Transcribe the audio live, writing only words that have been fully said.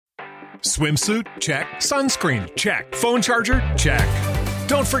Swimsuit? Check. Sunscreen? Check. Phone charger? Check.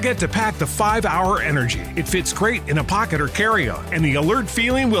 Don't forget to pack the 5-Hour Energy. It fits great in a pocket or carry-on, and the alert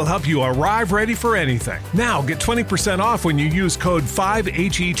feeling will help you arrive ready for anything. Now get 20% off when you use code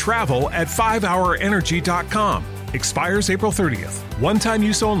 5HETRAVEL at 5hourenergy.com. Expires April 30th. One-time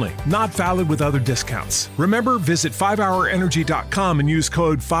use only. Not valid with other discounts. Remember, visit 5hourenergy.com and use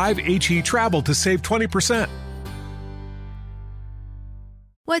code 5HETRAVEL to save 20%.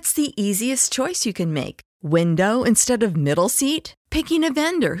 What's the easiest choice you can make? Window instead of middle seat? Picking a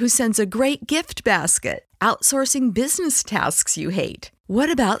vendor who sends a great gift basket? Outsourcing business tasks you hate? What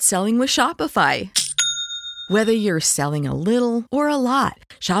about selling with Shopify? Whether you're selling a little or a lot,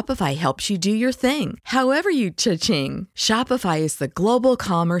 Shopify helps you do your thing, however you cha-ching. Shopify is the global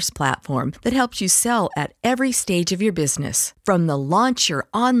commerce platform that helps you sell at every stage of your business. From the launch your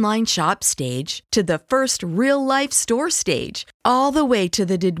online shop stage to the first real-life store stage, all the way to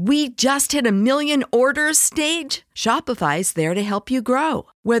the did we just hit 1 million orders stage. Shopify's there to help you grow.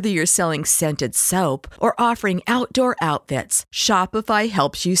 Whether you're selling scented soap or offering outdoor outfits, Shopify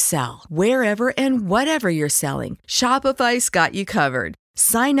helps you sell. Wherever and whatever you're selling, Shopify's got you covered.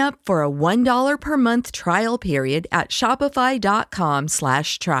 Sign up for a $1 per month trial period at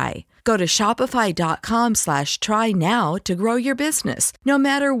shopify.com/try. Go to shopify.com/try now to grow your business, no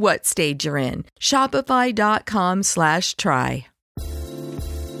matter what stage you're in. Shopify.com/try.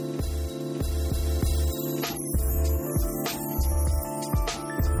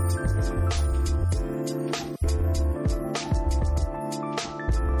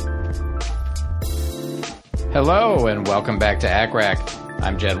 Hello and welcome back to ACRAC.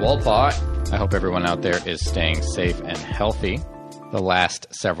 I'm Jed Wolpaw. I hope everyone out there is staying safe and healthy. The last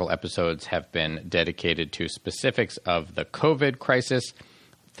several episodes have been dedicated to specifics of the COVID crisis,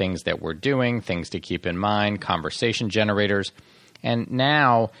 things that we're doing, things to keep in mind, conversation generators. And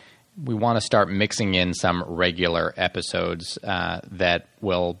now we want to start mixing in some regular episodes that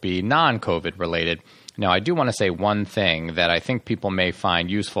will be non-COVID related. Now, I do want to say one thing that I think people may find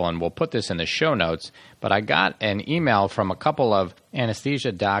useful, and we'll put this in the show notes, but I got an email from a couple of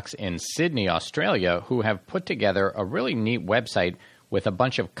anesthesia docs in Sydney, Australia, who have put together a really neat website with a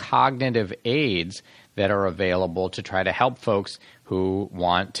bunch of cognitive aids that are available to try to help folks who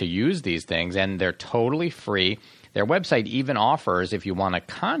want to use these things, and they're totally free. Their website even offers, if you want to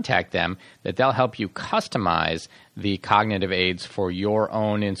contact them, that they'll help you customize the cognitive aids for your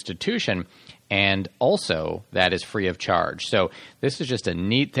own institution. And also, that is free of charge. So this is just a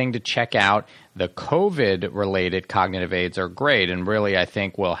neat thing to check out. The COVID-related cognitive aids are great and really, I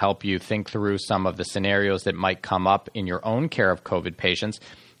think, will help you think through some of the scenarios that might come up in your own care of COVID patients.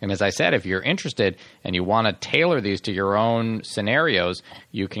 And as I said, if you're interested and you want to tailor these to your own scenarios,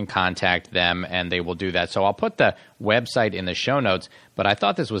 you can contact them and they will do that. So I'll put the website in the show notes, but I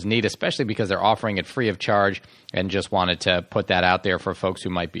thought this was neat, especially because they're offering it free of charge, and just wanted to put that out there for folks who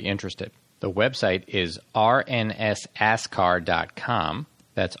might be interested. The website is rnsaskar.com.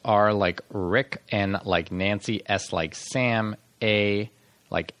 That's R like Rick, N like Nancy, S like Sam, A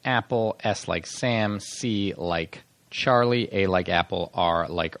like Apple, S like Sam, C like Charlie, A like Apple, R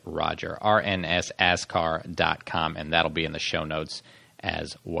like Roger. rnsaskar.com, and that'll be in the show notes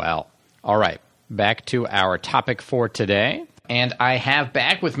as well. All right, back to our topic for today. And I have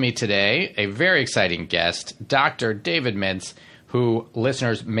back with me today a very exciting guest, Dr. David Mintz, who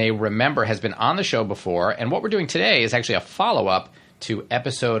listeners may remember has been on the show before. And what we're doing today is actually a follow-up to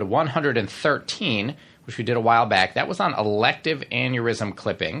episode 113, which we did a while back. That was on elective aneurysm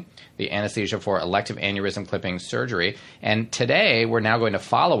clipping, the anesthesia for elective aneurysm clipping surgery. And today we're now going to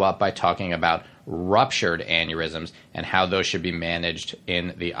follow up by talking about ruptured aneurysms and how those should be managed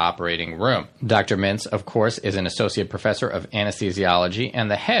in the operating room. Dr. Mintz, of course, is an associate professor of anesthesiology and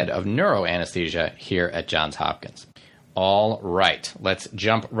the head of neuroanesthesia here at Johns Hopkins. All right, let's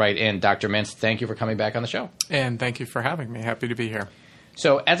jump right in. Dr. Mintz, thank you for coming back on the show. And thank you for having me. Happy to be here.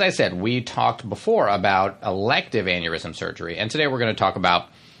 So, as I said, we talked before about elective aneurysm surgery, and today we're going to talk about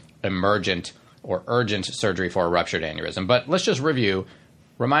emergent or urgent surgery for a ruptured aneurysm. But let's just review.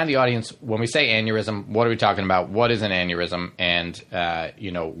 Remind the audience, when we say aneurysm, what are we talking about? What is an aneurysm? And,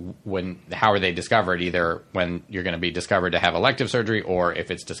 how are they discovered, either when you're going to be discovered to have elective surgery or if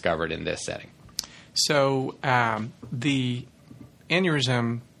it's discovered in this setting? So the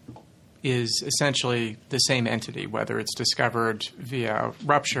aneurysm is essentially the same entity, whether it's discovered via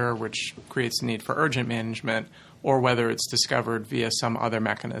rupture, which creates the need for urgent management, or whether it's discovered via some other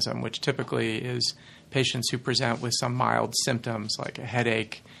mechanism, which typically is patients who present with some mild symptoms like a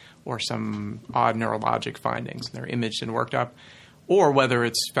headache or some odd neurologic findings, and they're imaged and worked up, or whether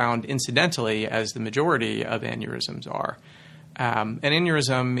it's found incidentally, as the majority of aneurysms are. An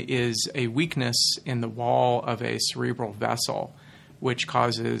aneurysm is a weakness in the wall of a cerebral vessel, which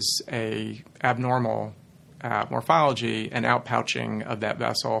causes a abnormal morphology and outpouching of that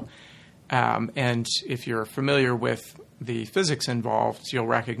vessel. And if you're familiar with the physics involved, you'll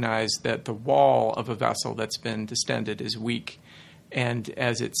recognize that the wall of a vessel that's been distended is weak. And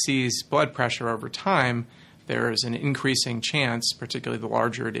as it sees blood pressure over time, there is an increasing chance, particularly the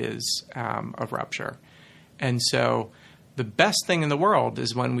larger it is, of rupture. And so the best thing in the world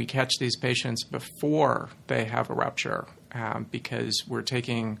is when we catch these patients before they have a rupture, because we're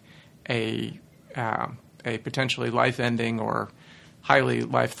taking a potentially life-ending or highly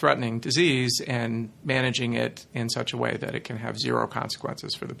life-threatening disease and managing it in such a way that it can have zero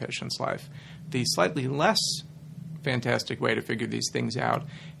consequences for the patient's life. The slightly less fantastic way to figure these things out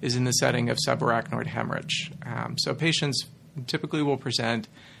is in the setting of subarachnoid hemorrhage. So patients typically will present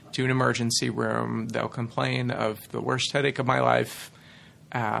to an emergency room. They'll complain of the worst headache of my life.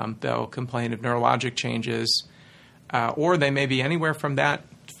 They'll complain of neurologic changes, or they may be anywhere from that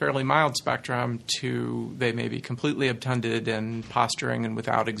fairly mild spectrum to they may be completely obtunded and posturing and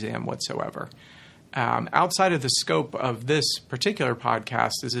without exam whatsoever. Outside of the scope of this particular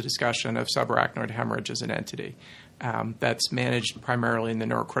podcast is a discussion of subarachnoid hemorrhage as an entity that's managed primarily in the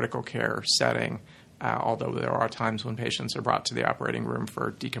neurocritical care setting, although there are times when patients are brought to the operating room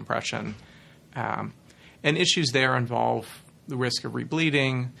for decompression. And issues there involve the risk of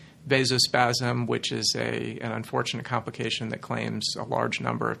rebleeding, vasospasm, which is an unfortunate complication that claims a large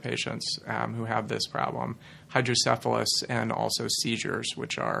number of patients who have this problem, hydrocephalus, and also seizures,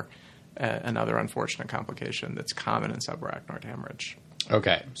 which are another unfortunate complication that's common in subarachnoid hemorrhage.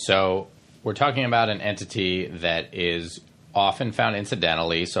 Okay, so we're talking about an entity that is often found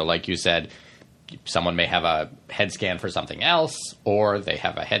incidentally. So like you said, someone may have a head scan for something else, or they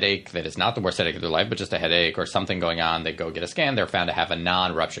have a headache that is not the worst headache of their life, but just a headache or something going on. They go get a scan. They're found to have a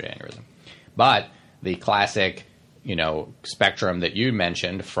non-ruptured aneurysm. But the classic, spectrum that you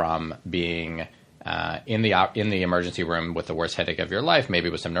mentioned from being in the emergency room with the worst headache of your life, maybe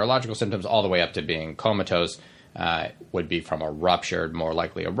with some neurological symptoms, all the way up to being comatose, would be from more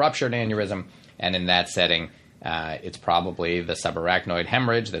likely a ruptured aneurysm. And in that setting, it's probably the subarachnoid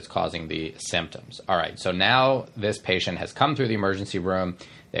hemorrhage that's causing the symptoms. All right, so now this patient has come through the emergency room.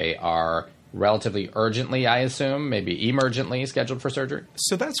 They are relatively urgently, I assume, maybe emergently scheduled for surgery?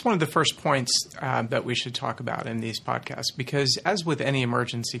 So that's one of the first points that we should talk about in these podcasts, because as with any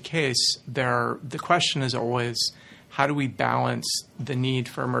emergency case, the question is always, how do we balance the need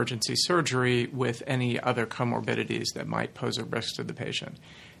for emergency surgery with any other comorbidities that might pose a risk to the patient?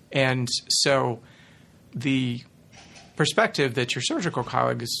 And so the perspective that your surgical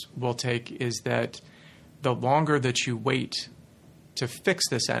colleagues will take is that the longer that you wait to fix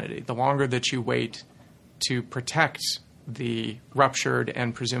this entity, the longer that you wait to protect the ruptured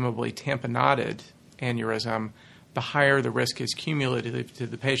and presumably tamponaded aneurysm, the higher the risk is cumulative to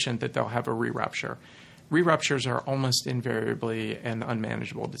the patient that they'll have a re-rupture. Re-ruptures are almost invariably an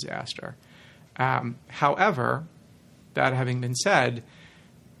unmanageable disaster. However, that having been said,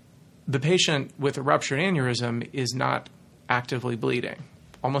 the patient with a ruptured aneurysm is not actively bleeding,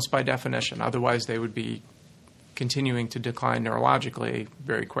 almost by definition. Otherwise, they would be continuing to decline neurologically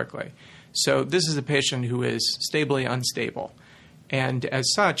very quickly. So this is a patient who is stably unstable. And as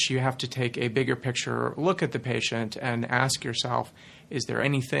such, you have to take a bigger picture look at the patient and ask yourself, is there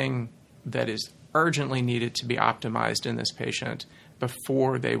anything that is urgently needed to be optimized in this patient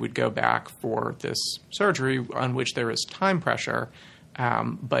before they would go back for this surgery on which there is time pressure,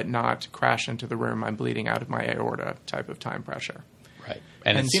 but not crash into the room, I'm bleeding out of my aorta type of time pressure. Right.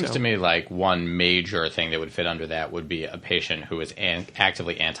 And it seems to me like one major thing that would fit under that would be a patient who is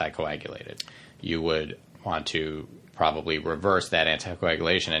actively anticoagulated. You would want to probably reverse that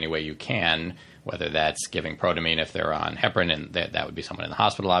anticoagulation any way you can, whether that's giving protamine if they're on heparin, and that would be someone in the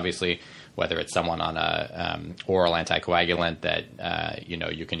hospital, obviously, whether it's someone on a oral anticoagulant that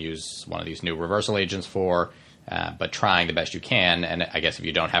you can use one of these new reversal agents for, but trying the best you can. And I guess if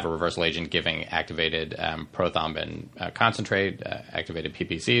you don't have a reversal agent, giving activated prothrombin concentrate, activated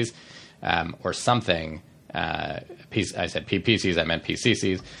PPCs, or something. I said PPCs, I meant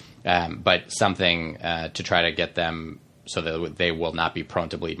PCCs, but something to try to get them so that they will not be prone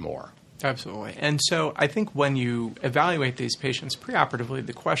to bleed more. Absolutely. And so I think when you evaluate these patients preoperatively,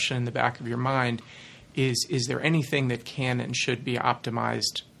 the question in the back of your mind is there anything that can and should be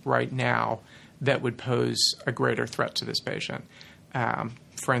optimized right now that would pose a greater threat to this patient?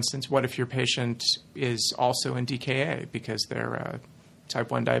 For instance, what if your patient is also in DKA because they're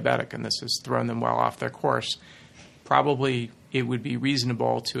type 1 diabetic and this has thrown them well off their course? Probably it would be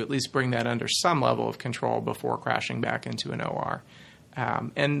reasonable to at least bring that under some level of control before crashing back into an OR.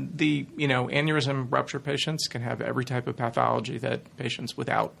 And the aneurysm rupture patients can have every type of pathology that patients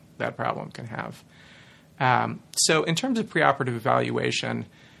without that problem can have. So in terms of preoperative evaluation,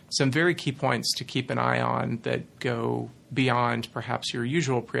 some very key points to keep an eye on that go beyond perhaps your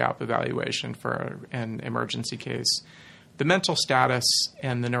usual pre-op evaluation for an emergency case: the mental status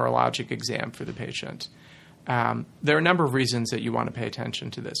and the neurologic exam for the patient. There are a number of reasons that you want to pay attention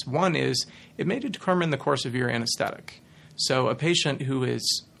to this. One is it may determine the course of your anesthetic. So a patient who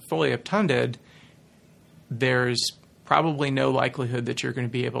is fully obtunded, there's probably no likelihood that you're going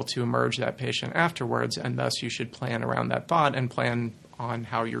to be able to emerge that patient afterwards, and thus you should plan around that thought and plan on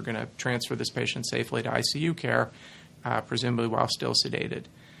how you're going to transfer this patient safely to ICU care, presumably while still sedated.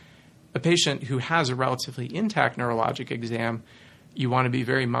 A patient who has a relatively intact neurologic exam, you want to be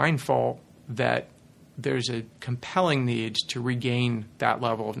very mindful that there's a compelling need to regain that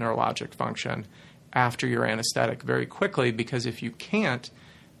level of neurologic function after your anesthetic very quickly, because if you can't,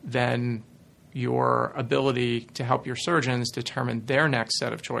 then your ability to help your surgeons determine their next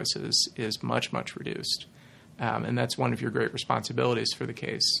set of choices is much, much reduced. And that's one of your great responsibilities for the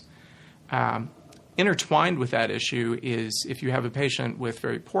case. Intertwined with that issue is if you have a patient with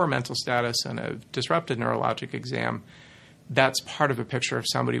very poor mental status and a disrupted neurologic exam, that's part of a picture of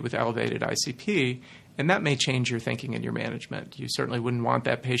somebody with elevated ICP, and that may change your thinking and your management. You certainly wouldn't want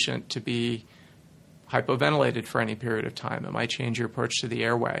that patient to be hypoventilated for any period of time. It might change your approach to the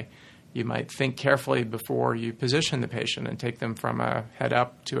airway. You might think carefully before you position the patient and take them from a head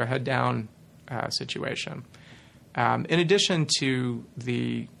up to a head down situation. In addition to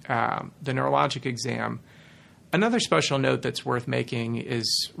the neurologic exam, another special note that's worth making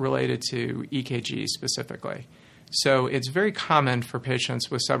is related to EKG specifically. So it's very common for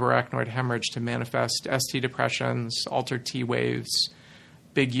patients with subarachnoid hemorrhage to manifest ST depressions, altered T waves,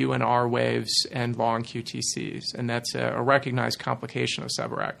 big U and R waves, and long QTCs. And that's a recognized complication of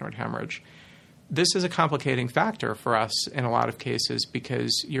subarachnoid hemorrhage. This is a complicating factor for us in a lot of cases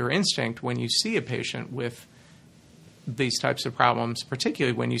because your instinct when you see a patient with these types of problems,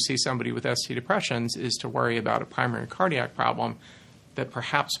 particularly when you see somebody with ST depressions, is to worry about a primary cardiac problem that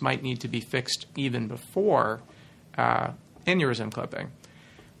perhaps might need to be fixed even before aneurysm clipping.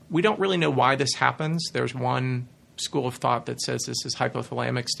 We don't really know why this happens. There's one school of thought that says this is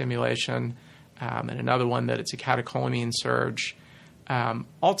hypothalamic stimulation, and another one that it's a catecholamine surge.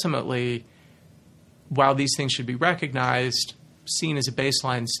 Ultimately, while these things should be recognized, seen as a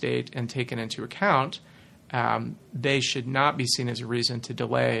baseline state, and taken into account, they should not be seen as a reason to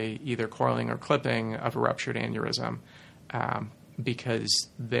delay either coiling or clipping of a ruptured aneurysm, because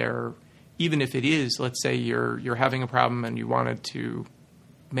even if it is, let's say you're having a problem and you wanted to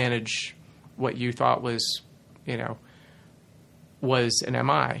manage what you thought was an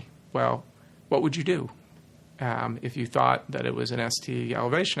MI, well, what would you do? If you thought that it was an ST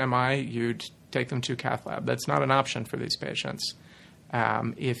elevation MI, you'd take them to cath lab. That's not an option for these patients.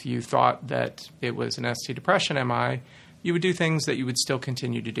 If you thought that it was an ST depression MI, you would do things that you would still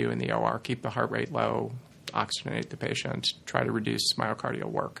continue to do in the OR, keep the heart rate low, oxygenate the patient, try to reduce myocardial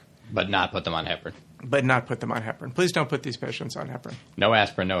work. But not put them on heparin. But not put them on heparin. Please don't put these patients on heparin. No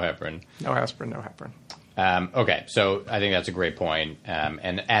aspirin, no heparin. No aspirin, no heparin. Okay, so I think that's a great point.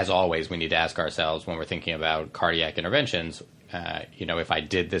 And as always, we need to ask ourselves when we're thinking about cardiac interventions, if I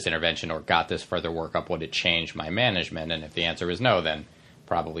did this intervention or got this further workup, would it change my management? And if the answer is no, then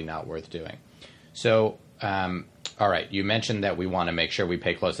probably not worth doing. So, all right, you mentioned that we want to make sure we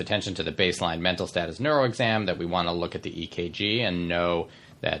pay close attention to the baseline mental status neuroexam, that we want to look at the EKG and know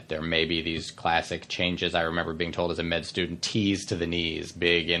that there may be these classic changes. I remember being told as a med student, T's to the knees,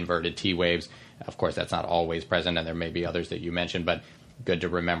 big inverted T waves. Of course, that's not always present, and there may be others that you mentioned, but good to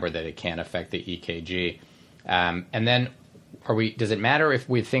remember that it can affect the EKG. And then does it matter if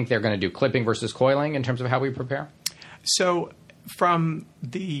we think they're going to do clipping versus coiling in terms of how we prepare? So from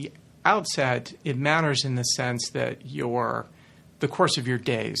the outset, it matters in the sense that the course of your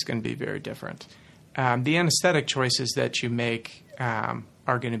day is going to be very different. The anesthetic choices that you make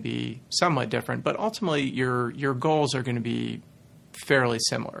are going to be somewhat different, but ultimately your goals are going to be fairly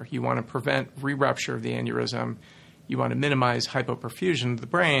similar. You want to prevent re-rupture of the aneurysm, you want to minimize hypoperfusion of the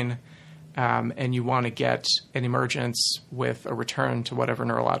brain, and you want to get an emergence with a return to whatever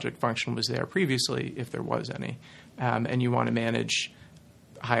neurologic function was there previously, if there was any. And you want to manage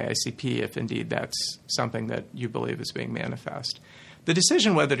high ICP if indeed that's something that you believe is being manifest. The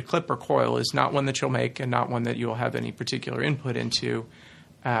decision whether to clip or coil is not one that you'll make and not one that you'll have any particular input into.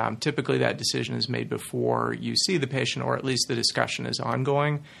 Typically that decision is made before you see the patient, or at least the discussion is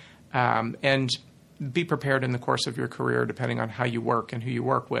ongoing. And be prepared in the course of your career, depending on how you work and who you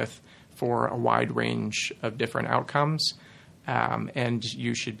work with, for a wide range of different outcomes. And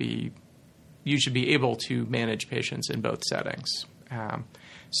you should be able to manage patients in both settings.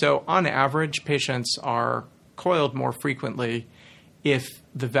 So on average, patients are coiled more frequently if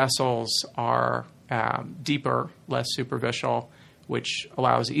the vessels are deeper, less superficial, which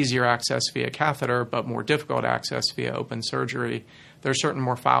allows easier access via catheter, but more difficult access via open surgery. There are certain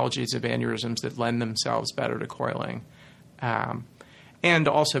morphologies of aneurysms that lend themselves better to coiling. And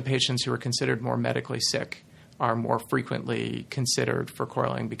also patients who are considered more medically sick are more frequently considered for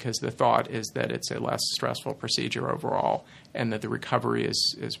coiling because the thought is that it's a less stressful procedure overall and that the recovery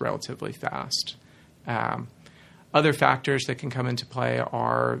is relatively fast. Other factors that can come into play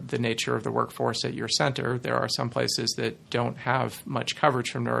are the nature of the workforce at your center. There are some places that don't have much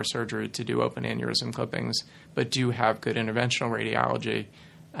coverage from neurosurgery to do open aneurysm clippings, but do have good interventional radiology.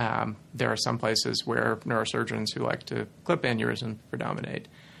 There are some places where neurosurgeons who like to clip aneurysms predominate.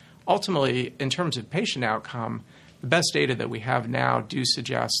 Ultimately, in terms of patient outcome, the best data that we have now do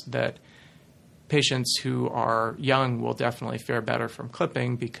suggest that patients who are young will definitely fare better from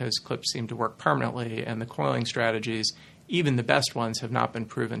clipping because clips seem to work permanently, and the coiling strategies, even the best ones, have not been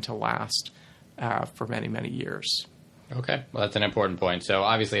proven to last for many, many years. Okay, well, that's an important point. So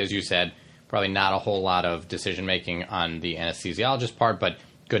obviously, as you said, probably not a whole lot of decision-making on the anesthesiologist part, but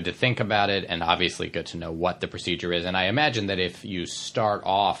good to think about it, and obviously good to know what the procedure is. And I imagine that if you start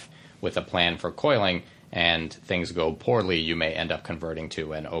off with a plan for coiling and things go poorly, you may end up converting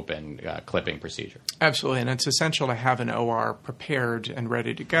to an open clipping procedure. Absolutely, and it's essential to have an OR prepared and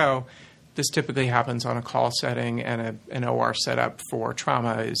ready to go. This typically happens on a call setting, and an OR setup for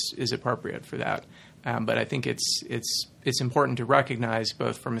trauma is appropriate for that. But I think it's important to recognize,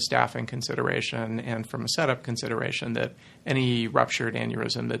 both from a staffing consideration and from a setup consideration, that any ruptured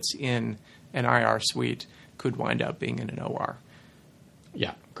aneurysm that's in an IR suite could wind up being in an OR.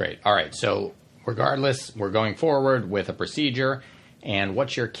 Yeah, great. All right, so regardless, we're going forward with a procedure. And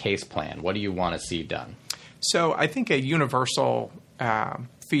what's your case plan? What do you want to see done? So I think a universal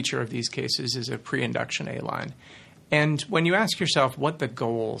feature of these cases is a pre-induction A-line. And when you ask yourself what the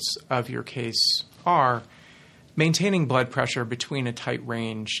goals of your case are, maintaining blood pressure between a tight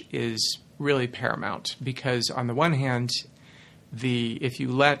range is really paramount, because on the one hand, if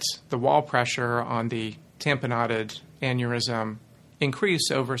you let the wall pressure on the tamponaded aneurysm increase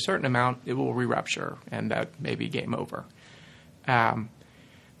over a certain amount, it will re-rupture, and that may be game over.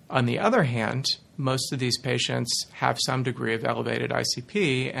 On the other hand, most of these patients have some degree of elevated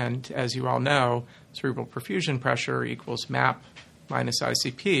ICP, and as you all know, cerebral perfusion pressure equals MAP minus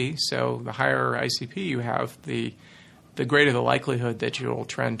ICP. So the higher ICP you have, the greater the likelihood that you'll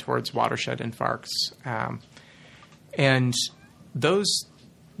trend towards watershed infarcts. And those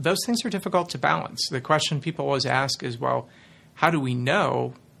things are difficult to balance. The question people always ask is, well, how do we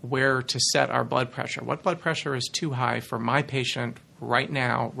know where to set our blood pressure? What blood pressure is too high for my patient right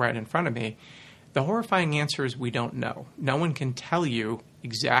now, right in front of me? The horrifying answer is we don't know. No one can tell you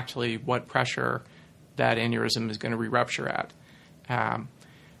exactly what pressure that aneurysm is going to re-rupture at.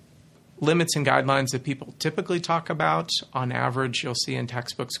 Limits and guidelines that people typically talk about, on average, you'll see in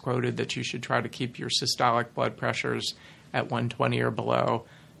textbooks quoted that you should try to keep your systolic blood pressures at 120 or below,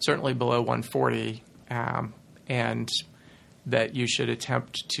 certainly below 140, and that you should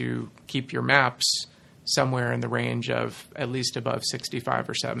attempt to keep your MAPs somewhere in the range of at least above 65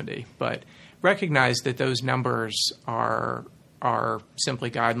 or 70. But recognize that those numbers are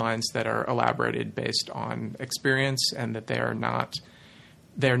simply guidelines that are elaborated based on experience, and that they're not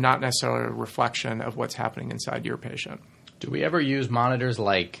necessarily a reflection of what's happening inside your patient. Do we ever use monitors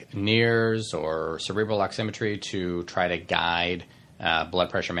like NIRS or cerebral oximetry to try to guide blood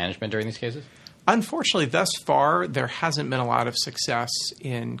pressure management during these cases? Unfortunately, thus far, there hasn't been a lot of success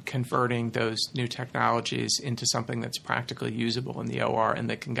in converting those new technologies into something that's practically usable in the OR and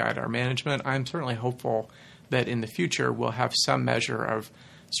that can guide our management. I'm certainly hopeful that in the future we'll have some measure of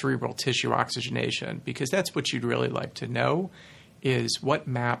cerebral tissue oxygenation, because that's what you'd really like to know, is what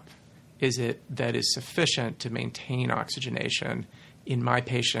MAP is it that is sufficient to maintain oxygenation in my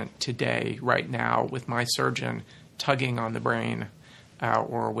patient today, right now, with my surgeon tugging on the brain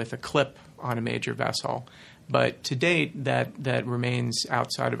or with a clip on a major vessel. But to date, that remains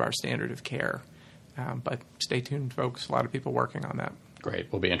outside of our standard of care. But stay tuned, folks. A lot of people working on that.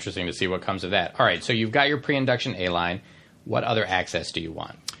 Great. Will be interesting to see what comes of that. All right, so you've got your pre-induction A-line. What other access do you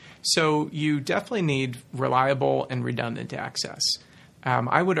want? So you definitely need reliable and redundant access.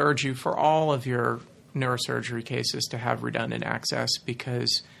 I would urge you for all of your neurosurgery cases to have redundant access,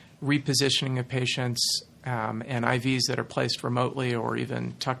 because repositioning of patients and IVs that are placed remotely or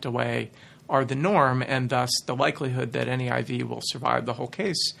even tucked away are the norm, and thus the likelihood that any IV will survive the whole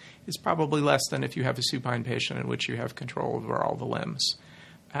case is probably less than if you have a supine patient in which you have control over all the limbs.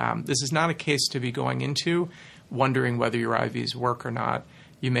 This is not a case to be going into wondering whether your IVs work or not.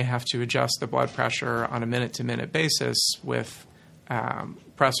 You may have to adjust the blood pressure on a minute-to-minute basis with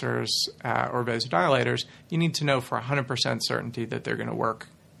pressors or vasodilators. You need to know for 100% certainty that they're going to work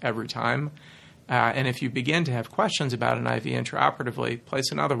every time. And if you begin to have questions about an IV intraoperatively, place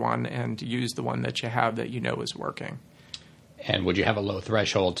another one and use the one that you have that you know is working. And would you have a low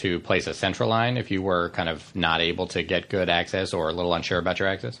threshold to place a central line if you were kind of not able to get good access or a little unsure about your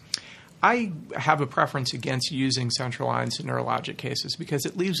access? I have a preference against using central lines in neurologic cases because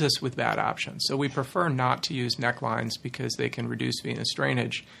it leaves us with bad options. So we prefer not to use neck lines because they can reduce venous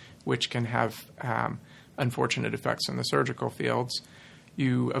drainage, which can have unfortunate effects in the surgical fields.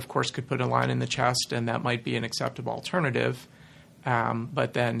 You, of course, could put a line in the chest, and that might be an acceptable alternative.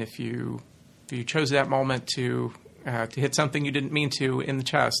 But then if you chose that moment to hit something you didn't mean to in the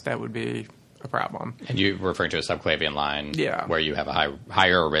chest, that would be a problem. And you're referring to a subclavian line where you have a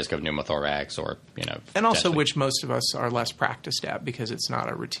higher risk of pneumothorax or, and also which most of us are less practiced at because it's not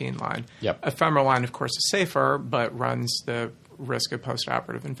a routine line. Yep. A femoral line, of course, is safer, but runs the risk of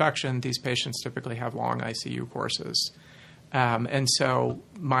postoperative infection. These patients typically have long ICU courses. And so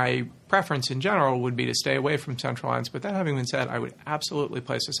my preference in general would be to stay away from central lines. But that having been said, I would absolutely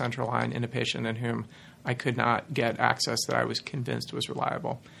place a central line in a patient in whom I could not get access that I was convinced was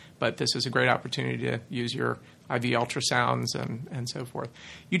reliable. But this is a great opportunity to use your IV ultrasounds and so forth.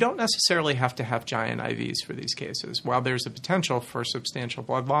 You don't necessarily have to have giant IVs for these cases. While there's a potential for substantial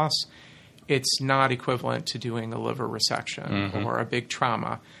blood loss, it's not equivalent to doing a liver resection or a big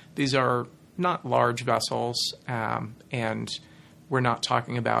trauma. These are not large vessels, and we're not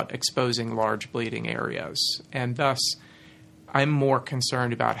talking about exposing large bleeding areas. And thus, I'm more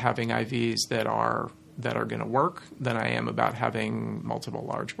concerned about having IVs that are going to work than I am about having multiple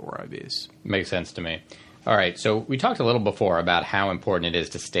large bore IVs. Makes sense to me. All right, so we talked a little before about how important it is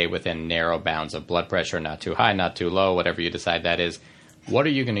to stay within narrow bounds of blood pressure, not too high, not too low, whatever you decide that is. What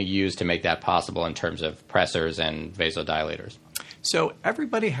are you going to use to make that possible in terms of pressors and vasodilators? So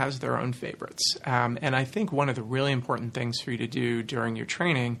everybody has their own favorites. And I think one of the really important things for you to do during your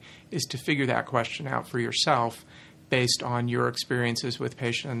training is to figure that question out for yourself based on your experiences with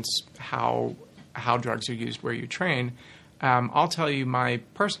patients, how drugs are used where you train. I'll tell you my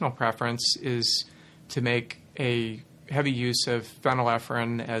personal preference is to make a heavy use of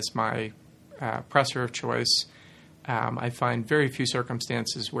phenylephrine as my pressor of choice. I find very few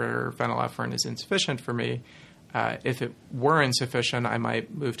circumstances where phenylephrine is insufficient for me. If it were insufficient, I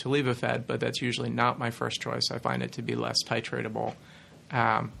might move to Levophed, but that's usually not my first choice. I find it to be less titratable.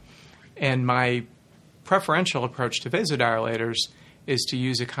 And my preferential approach to vasodilators is to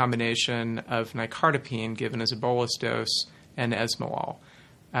use a combination of nicardipine given as a bolus dose and esmolol.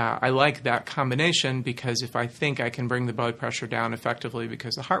 I like that combination because if I think I can bring the blood pressure down effectively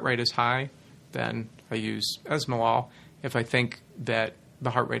because the heart rate is high, then I use esmolol. If I think that the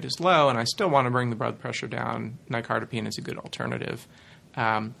heart rate is low and I still want to bring the blood pressure down, nicardipine is a good alternative.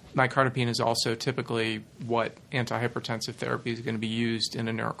 Nicardipine is also typically what antihypertensive therapy is going to be used in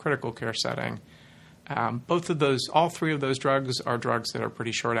a neurocritical care setting. All three of those drugs are drugs that are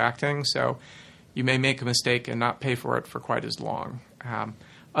pretty short-acting, so you may make a mistake and not pay for it for quite as long.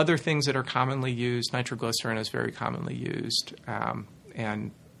 Other things that are commonly used, nitroglycerin is very commonly used,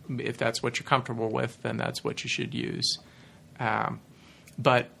 and if that's what you're comfortable with, then that's what you should use.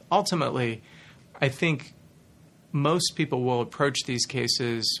 But ultimately, I think most people will approach these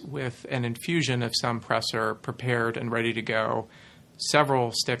cases with an infusion of some pressor prepared and ready to go,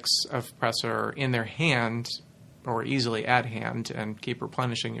 several sticks of pressor in their hand or easily at hand, and keep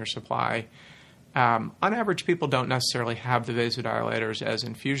replenishing your supply. On average, people don't necessarily have the vasodilators as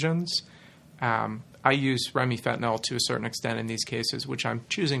infusions. I use remifentanil to a certain extent in these cases, which I'm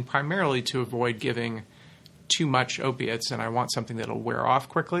choosing primarily to avoid giving too much opiates, and I want something that'll wear off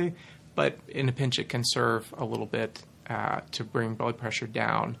quickly. But in a pinch, it can serve a little bit to bring blood pressure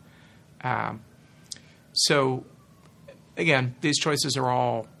down. So, again, these choices are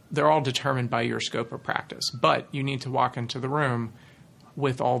all determined by your scope of practice. But you need to walk into the room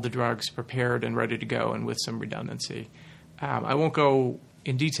with all the drugs prepared and ready to go and with some redundancy. I won't go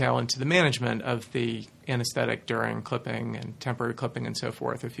in detail into the management of the anesthetic during clipping and temporary clipping and so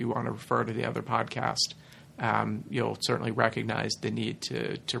forth. If you want to refer to the other podcast, you'll certainly recognize the need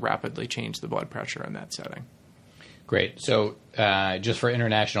to rapidly change the blood pressure in that setting. Great. So just for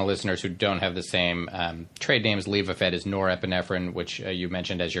international listeners who don't have the same trade names, Levophed is norepinephrine, which you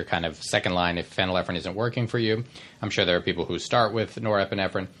mentioned as your kind of second line if phenylephrine isn't working for you. I'm sure there are people who start with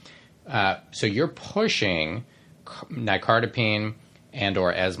norepinephrine. So you're pushing nicardipine and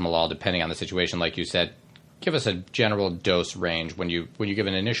or esmolol, depending on the situation, like you said. Give us a general dose range. When you give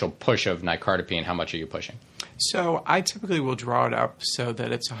an initial push of nicardipine, how much are you pushing? So I typically will draw it up so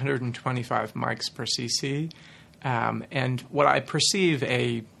that it's 125 mics per cc. And what I perceive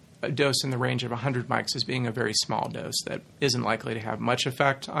a dose in the range of 100 mics as being a very small dose that isn't likely to have much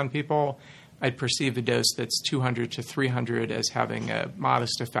effect on people. I'd perceive a dose that's 200 to 300 as having a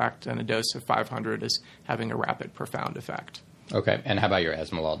modest effect, and a dose of 500 as having a rapid, profound effect. Okay. And how about your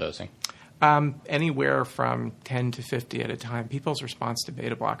esmolol dosing? Anywhere from 10 to 50 at a time. People's response to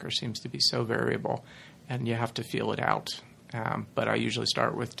beta blockers seems to be so variable, and you have to feel it out. But I usually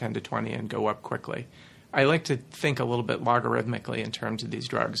start with 10 to 20 and go up quickly. I like to think a little bit logarithmically in terms of these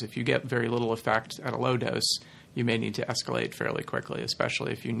drugs. If you get very little effect at a low dose, you may need to escalate fairly quickly,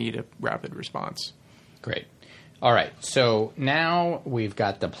 especially if you need a rapid response. Great. All right. So now we've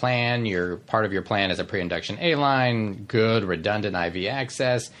got the plan. Part of your plan is a pre-induction A-line, good redundant IV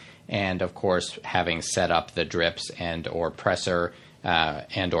access, and, of course, having set up the drips and or pressor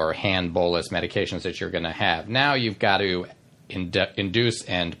and or hand bolus medications that you're going to have. Now you've got to induce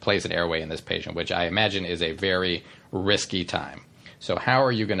and place an airway in this patient, which I imagine is a very risky time. So how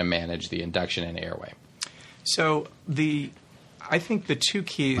are you going to manage the induction and airway? So I think the two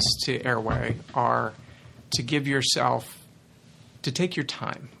keys to airway are to take your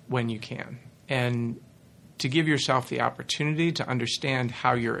time when you can, and to give yourself the opportunity to understand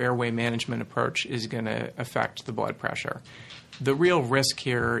how your airway management approach is going to affect the blood pressure. The real risk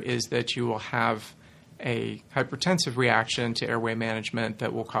here is that you will have a hypertensive reaction to airway management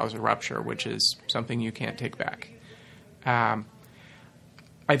that will cause a rupture, which is something you can't take back.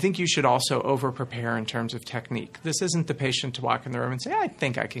 I think you should also over-prepare in terms of technique. This isn't the patient to walk in the room and say, I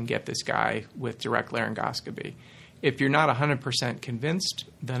think I can get this guy with direct laryngoscopy. If you're not 100% convinced,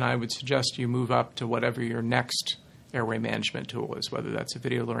 then I would suggest you move up to whatever your next airway management tool is, whether that's a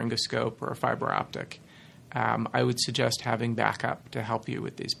video laryngoscope or a fiber optic. I would suggest having backup to help you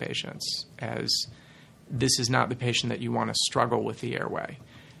with these patients, as this is not the patient that you want to struggle with the airway.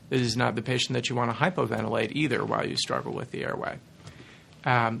 This is not the patient that you want to hypoventilate either while you struggle with the airway.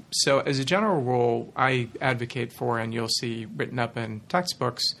 So as a general rule, I advocate for, and you'll see written up in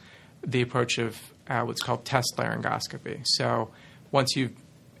textbooks, the approach of what's called test laryngoscopy. So once you've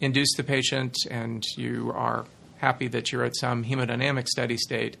induced the patient and you are happy that you're at some hemodynamic steady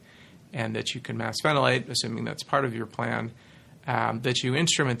state and that you can mass ventilate, assuming that's part of your plan, that you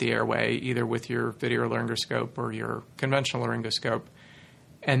instrument the airway either with your video laryngoscope or your conventional laryngoscope,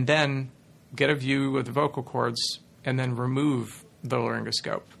 and then get a view of the vocal cords and then remove the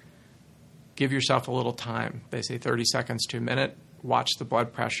laryngoscope. Give yourself a little time. They say 30 seconds to a minute. Watch the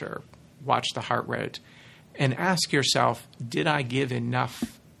blood pressure. Watch the heart rate. And ask yourself, did I give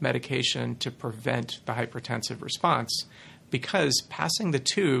enough medication to prevent the hypertensive response? Because passing the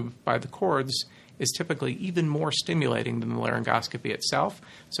tube by the cords is typically even more stimulating than the laryngoscopy itself.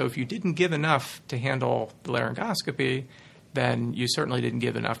 So if you didn't give enough to handle the laryngoscopy, then you certainly didn't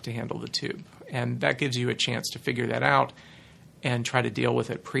give enough to handle the tube. And that gives you a chance to figure that out and try to deal with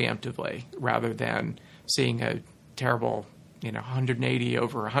it preemptively rather than seeing a terrible 180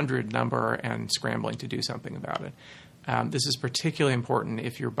 over 100 number and scrambling to do something about it. This is particularly important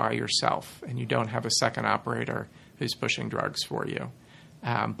if you're by yourself and you don't have a second operator who's pushing drugs for you.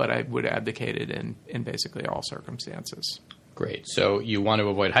 But I would advocate it in basically all circumstances. Great. So you want to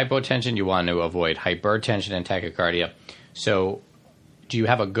avoid hypotension, you want to avoid hypertension and tachycardia. So do you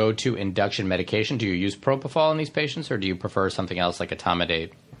have a go-to induction medication? Do you use propofol in these patients, or do you prefer something else like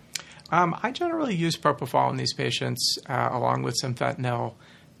etomidate? I generally use propofol in these patients along with some fentanyl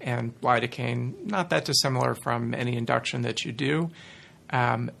and lidocaine, not that dissimilar from any induction that you do.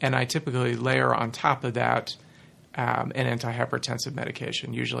 And I typically layer on top of that an antihypertensive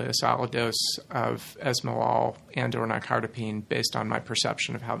medication, usually a solid dose of esmolol and or nicardipine based on my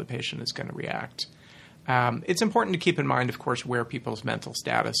perception of how the patient is going to react. It's important to keep in mind, of course, where people's mental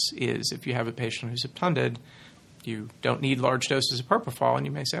status is. If you have a patient who's obtunded, you don't need large doses of propofol, and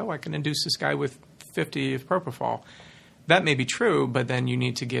you may say, I can induce this guy with 50 of propofol. That may be true, but then you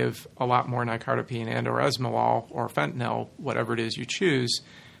need to give a lot more nicardipine and or esmolol or fentanyl, whatever it is you choose,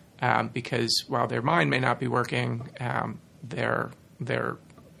 because while their mind may not be working, their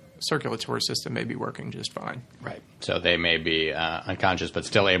circulatory system may be working just fine. Right. So they may be unconscious but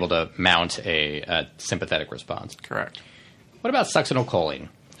still able to mount a sympathetic response. Correct. What about succinylcholine?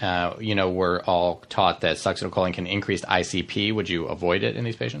 We're all taught that succinylcholine can increase ICP. Would you avoid it in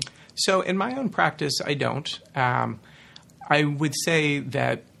these patients? So in my own practice, I don't. I would say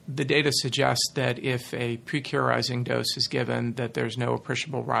that the data suggests that if a precurizing dose is given, that there's no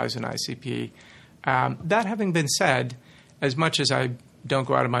appreciable rise in ICP. That having been said, as much as I don't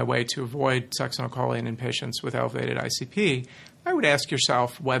go out of my way to avoid succinylcholine in patients with elevated ICP, I would ask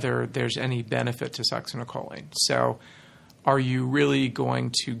yourself whether there's any benefit to succinylcholine. So are you really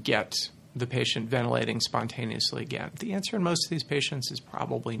going to get the patient ventilating spontaneously again? The answer in most of these patients is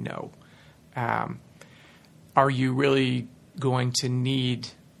probably no. Are you really going to need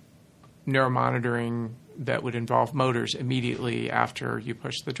neuromonitoring that would involve motors immediately after you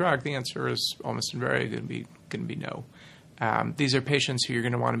push the drug? The answer is almost invariably going to be no. These are patients who you're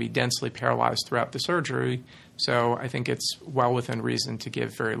going to want to be densely paralyzed throughout the surgery, so I think it's well within reason to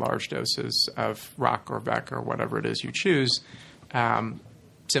give very large doses of ROC or VEC or whatever it is you choose,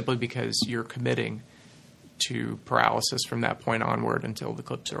 simply because you're committing to paralysis from that point onward until the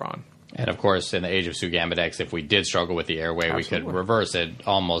clips are on. And, of course, in the age of Sugammadex, if we did struggle with the airway, Absolutely. We could reverse it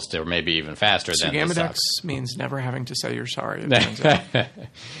almost or maybe even faster than the Sugammadex Sux. means never having to say you're sorry, it turns out.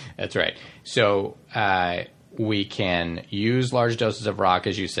 That's right. So we can use large doses of ROC,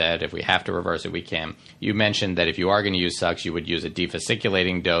 as you said. If we have to reverse it, we can. You mentioned that if you are going to use Sux, you would use a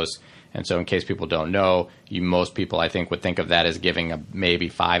defasciculating dose. And so in case people don't know, most people, I think, would think of that as giving maybe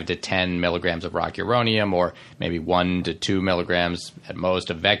 5 to 10 milligrams of rocuronium or maybe 1 to 2 milligrams at most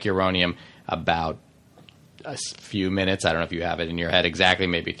of vecuronium about a few minutes. I don't know if you have it in your head exactly,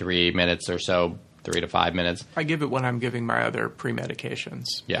 maybe 3 minutes or so, 3 to 5 minutes. I give it when I'm giving my other pre-medications,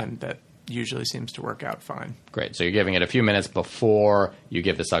 Yeah. and that usually seems to work out fine. Great. So you're giving it a few minutes before you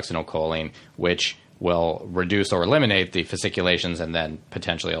give the succinylcholine, which will reduce or eliminate the fasciculations and then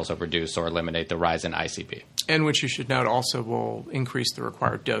potentially also reduce or eliminate the rise in ICP. And which you should note also will increase the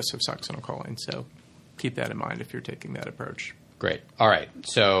required dose of succinylcholine. So keep that in mind if you're taking that approach. Great. All right.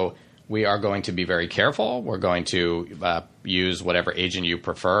 So we are going to be very careful. We're going to use whatever agent you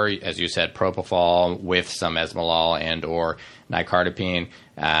prefer. As you said, propofol with some esmolol and or nicardipine.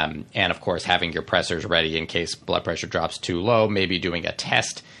 And, of course, having your pressors ready in case blood pressure drops too low, maybe doing a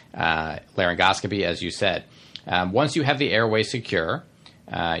test laryngoscopy, as you said. Once you have the airway secure,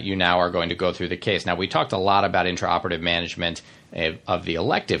 you now are going to go through the case. Now, we talked a lot about intraoperative management of the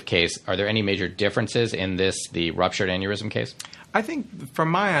elective case. Are there any major differences in the ruptured aneurysm case? I think,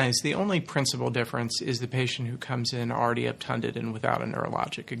 from my eyes, the only principal difference is the patient who comes in already obtunded and without a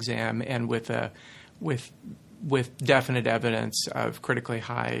neurologic exam and with definite evidence of critically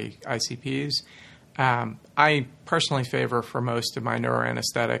high ICPs. I personally favor for most of my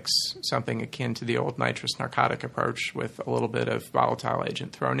neuroanesthetics something akin to the old nitrous narcotic approach with a little bit of volatile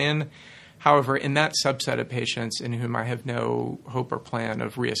agent thrown in. However, in that subset of patients in whom I have no hope or plan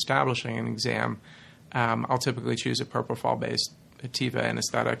of reestablishing an exam, I'll typically choose a propofol-based Tiva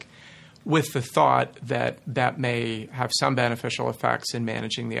anesthetic with the thought that that may have some beneficial effects in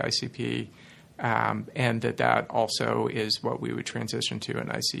managing the ICP, and that also is what we would transition to in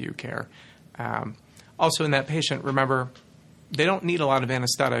ICU care. Also in that patient, remember, they don't need a lot of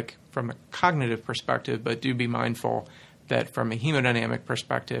anesthetic from a cognitive perspective, but do be mindful that from a hemodynamic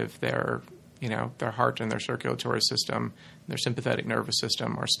perspective, their heart and their circulatory system, their sympathetic nervous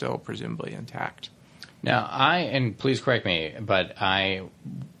system are still presumably intact. Now, and please correct me, but I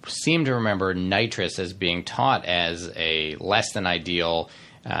seem to remember nitrous as being taught as a less than ideal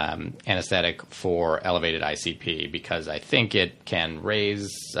anesthetic for elevated ICP because I think it can increase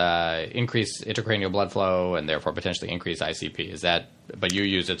intracranial blood flow and therefore potentially increase ICP. But you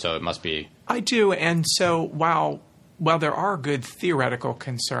use it, so it must be. I do, and so while there are good theoretical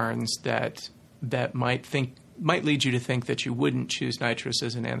concerns that might lead you to think that you wouldn't choose nitrous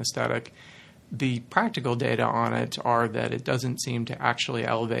as an anesthetic, the practical data on it are that it doesn't seem to actually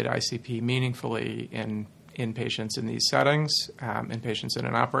elevate ICP meaningfully in patients in these settings, in patients in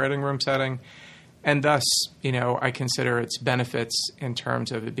an operating room setting. And thus, I consider its benefits in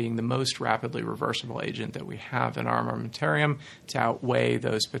terms of it being the most rapidly reversible agent that we have in our armamentarium to outweigh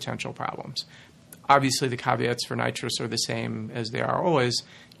those potential problems. Obviously, the caveats for nitrous are the same as they are always.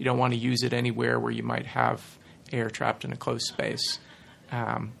 You don't want to use it anywhere where you might have air trapped in a closed space.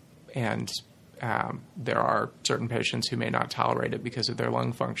 There are certain patients who may not tolerate it because of their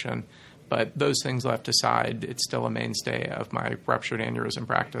lung function. But those things left aside, it's still a mainstay of my ruptured aneurysm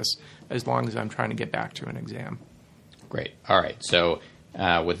practice as long as I'm trying to get back to an exam. Great. All right. So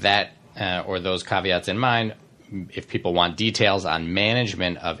with that or those caveats in mind, if people want details on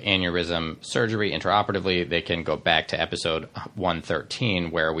management of aneurysm surgery intraoperatively, they can go back to episode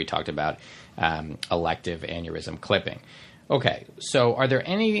 113 where we talked about elective aneurysm clipping. Okay, so are there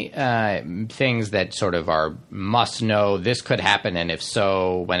any things that sort of are must know, this could happen, and if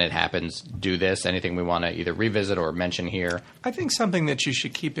so, when it happens, do this? Anything we want to either revisit or mention here? I think something that you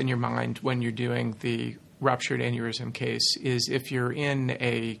should keep in your mind when you're doing the ruptured aneurysm case is if you're in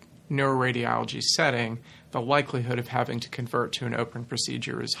a neuroradiology setting, the likelihood of having to convert to an open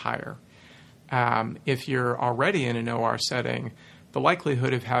procedure is higher. If you're already in an OR setting, the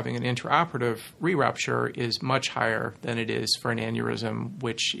likelihood of having an intraoperative re-rupture is much higher than it is for an aneurysm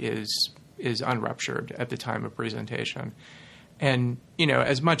which is unruptured at the time of presentation. And,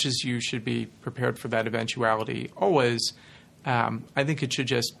 as much as you should be prepared for that eventuality always, I think it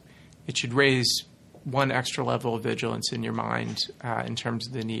should raise one extra level of vigilance in your mind in terms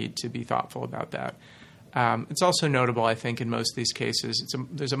of the need to be thoughtful about that. It's also notable, I think, in most of these cases,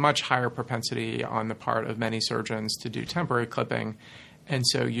 there's a much higher propensity on the part of many surgeons to do temporary clipping, and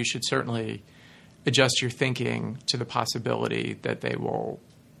so you should certainly adjust your thinking to the possibility that they will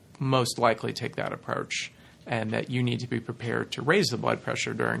most likely take that approach, and that you need to be prepared to raise the blood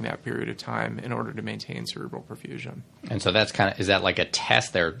pressure during that period of time in order to maintain cerebral perfusion. And so is that like a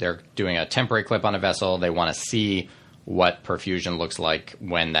test? They're doing a temporary clip on a vessel. They want to see what perfusion looks like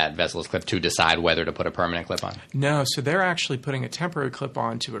when that vessel is clipped to decide whether to put a permanent clip on? No, so they're actually putting a temporary clip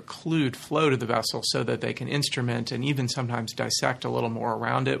on to occlude flow to the vessel so that they can instrument and even sometimes dissect a little more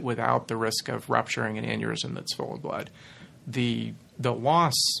around it without the risk of rupturing an aneurysm that's full of blood. The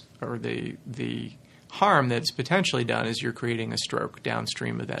loss or the harm that's potentially done is you're creating a stroke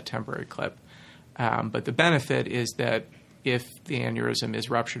downstream of that temporary clip. But the benefit is that if the aneurysm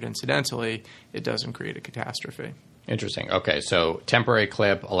is ruptured incidentally, it doesn't create a catastrophe. Interesting. Okay, so temporary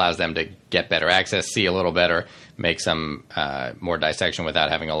clip allows them to get better access, see a little better, make some more dissection without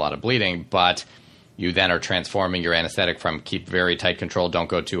having a lot of bleeding, but you then are transforming your anesthetic from keep very tight control, don't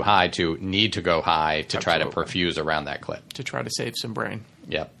go too high, to need to go high to try to perfuse around that clip. To try to save some brain.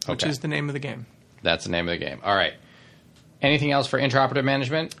 Yep. Okay. Which is the name of the game. That's the name of the game. All right. Anything else for intraoperative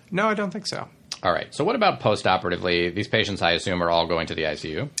management? No, I don't think so. All right. So what about postoperatively? These patients, I assume, are all going to the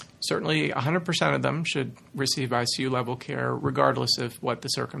ICU? Certainly 100% of them should receive ICU-level care regardless of what the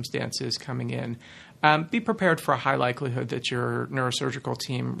circumstances coming in. Be prepared for a high likelihood that your neurosurgical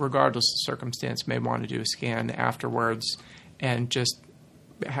team, regardless of circumstance, may want to do a scan afterwards, and just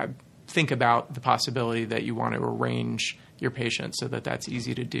think about the possibility that you want to arrange your patient so that that's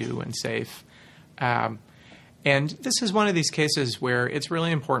easy to do and safe. And this is one of these cases where it's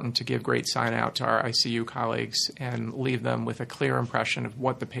really important to give great sign out to our ICU colleagues and leave them with a clear impression of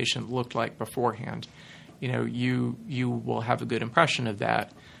what the patient looked like beforehand. You will have a good impression of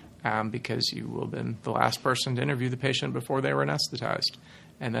that because you will have been the last person to interview the patient before they were anesthetized.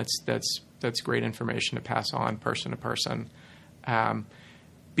 And that's great information to pass on person to person.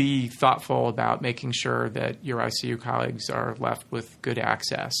 Be thoughtful about making sure that your ICU colleagues are left with good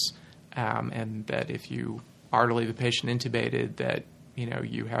access, and that if you are to leave the patient intubated, that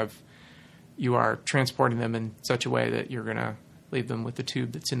you are transporting them in such a way that you're going to leave them with the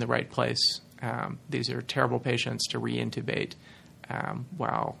tube that's in the right place. These are terrible patients to re-intubate.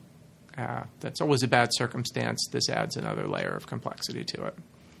 While that's always a bad circumstance, this adds another layer of complexity to it.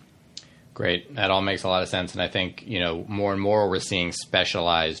 Great. That all makes a lot of sense. And I think, more and more we're seeing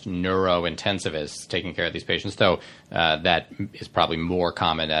specialized neurointensivists taking care of these patients, though that is probably more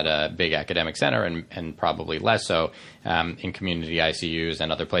common at a big academic center and probably less so in community ICUs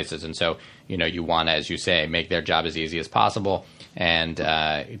and other places. And so, you want to, as you say, make their job as easy as possible and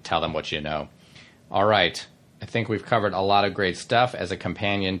tell them what you know. All right. I think we've covered a lot of great stuff as a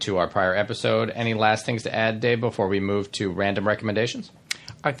companion to our prior episode. Any last things to add, Dave, before we move to random recommendations?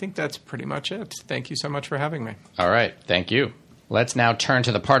 I think that's pretty much it. Thank you so much for having me. All right. Thank you. Let's now turn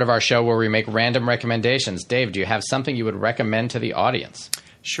to the part of our show where we make random recommendations. Dave, do you have something you would recommend to the audience?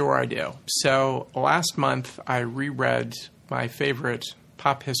 Sure, I do. So last month, I reread my favorite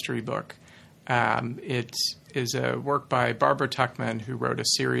pop history book. It is a work by Barbara Tuchman, who wrote a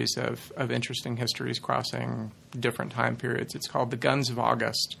series of interesting histories crossing different time periods. It's called The Guns of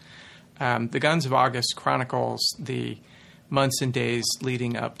August. The Guns of August chronicles the months and days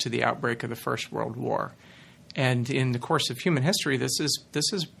leading up to the outbreak of the First World War. And in the course of human history, this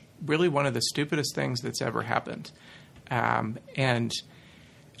is really one of the stupidest things that's ever happened. And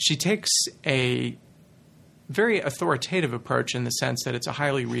she takes a very authoritative approach in the sense that it's a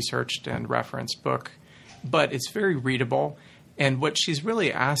highly researched and referenced book, but it's very readable. And what she's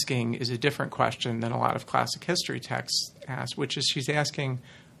really asking is a different question than a lot of classic history texts ask, which is she's asking,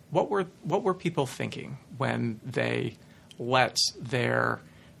 what were people thinking when they let their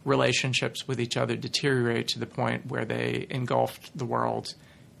relationships with each other deteriorate to the point where they engulfed the world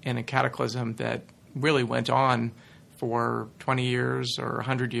in a cataclysm that really went on for 20 years or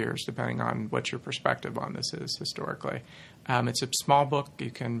 100 years, depending on what your perspective on this is historically. It's a small book.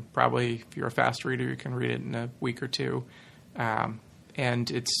 You can probably, if you're a fast reader, you can read it in a week or two.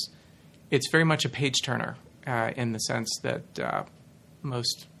 And it's very much a page-turner in the sense that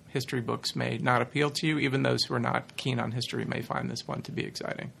most history books may not appeal to you. Even those who are not keen on history may find this one to be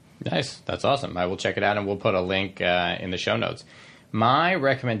exciting. Nice. That's awesome. I will check it out, and we'll put a link in the show notes. My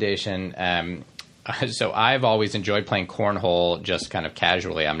recommendation, so I've always enjoyed playing cornhole just kind of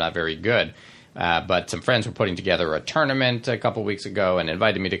casually. I'm not very good. But some friends were putting together a tournament a couple weeks ago and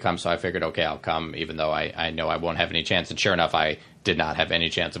invited me to come, so I figured, okay, I'll come, even though I know I won't have any chance. And sure enough, I did not have any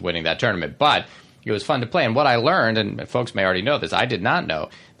chance of winning that tournament. But it was fun to play. And what I learned, and folks may already know this, I did not know,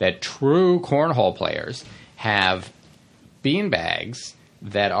 that true cornhole players have beanbags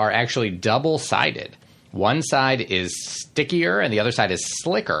that are actually double-sided. One side is stickier and the other side is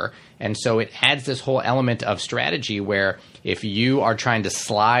slicker. And so it adds this whole element of strategy where if you are trying to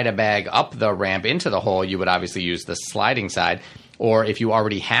slide a bag up the ramp into the hole, you would obviously use the sliding side. Or if you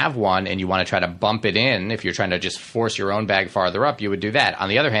already have one and you want to try to bump it in, if you're trying to just force your own bag farther up, you would do that. On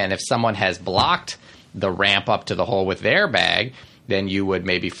the other hand, if someone has blocked the ramp up to the hole with their bag, then you would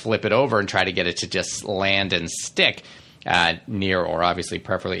maybe flip it over and try to get it to just land and stick near or obviously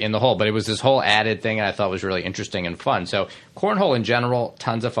preferably in the hole. But it was this whole added thing, and I thought was really interesting and fun. So cornhole in general,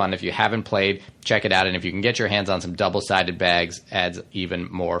 tons of fun. If you haven't played, check it out. And if you can get your hands on some double-sided bags, adds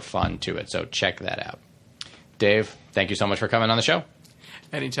even more fun to it. So check that out. Dave, thank you so much for coming on the show.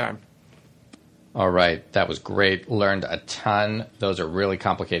 Anytime. All right. That was great. Learned a ton. Those are really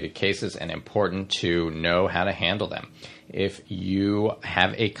complicated cases and important to know how to handle them. If you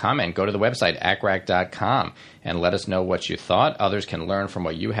have a comment, go to the website, acrac.com, and let us know what you thought. Others can learn from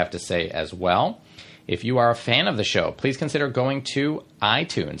what you have to say as well. If you are a fan of the show, please consider going to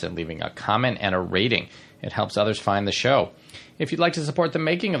iTunes and leaving a comment and a rating. It helps others find the show. If you'd like to support the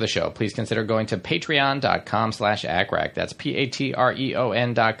making of the show, please consider going to patreon.com/ACRAC. That's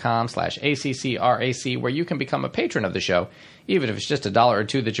patreon.com/ACCRAC, where you can become a patron of the show. Even if it's just $1 or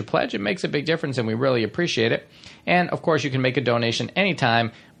 $2 that you pledge, it makes a big difference, and we really appreciate it. And, of course, you can make a donation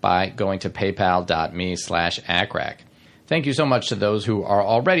anytime by going to paypal.me/ACRAC. Thank you so much to those who are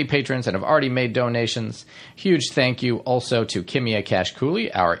already patrons and have already made donations. Huge thank you also to Kimia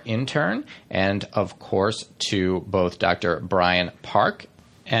Kashkuli, our intern, and, of course, to both Dr. Brian Park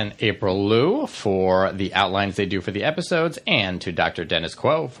and April Liu for the outlines they do for the episodes, and to Dr. Dennis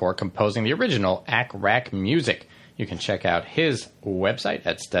Quo for composing the original ACRAC music. You can check out his website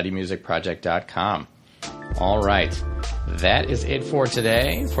at studymusicproject.com. All right. That is it for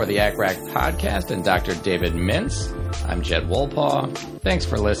today for the ACRAC podcast and Dr. David Mintz. I'm Jed Wolpaw. Thanks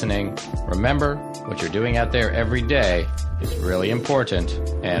for listening. Remember, what you're doing out there every day is really important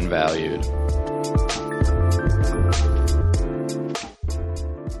and valued.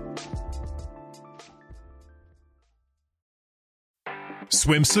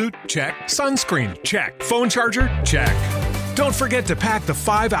 Swimsuit? Check. Sunscreen? Check. Phone charger? Check. Don't forget to pack the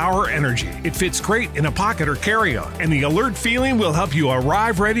 5-Hour Energy. It fits great in a pocket or carry-on, and the alert feeling will help you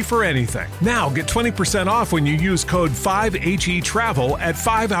arrive ready for anything. Now get 20% off when you use code 5HETRAVEL at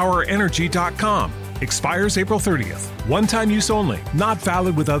 5hourenergy.com. Expires April 30th. One-time use only. Not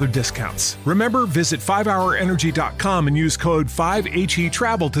valid with other discounts. Remember, visit 5hourenergy.com and use code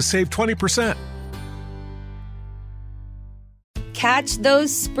 5HETRAVEL to save 20%. Catch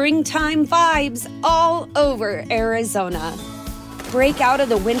those springtime vibes all over Arizona. Break out of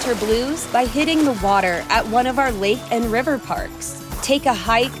the winter blues by hitting the water at one of our lake and river parks. Take a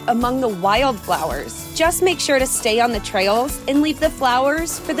hike among the wildflowers. Just make sure to stay on the trails and leave the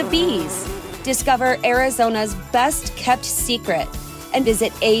flowers for the bees. Discover Arizona's best kept secret and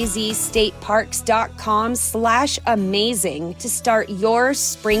visit azstateparks.com/amazing to start your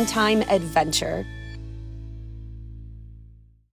springtime adventure.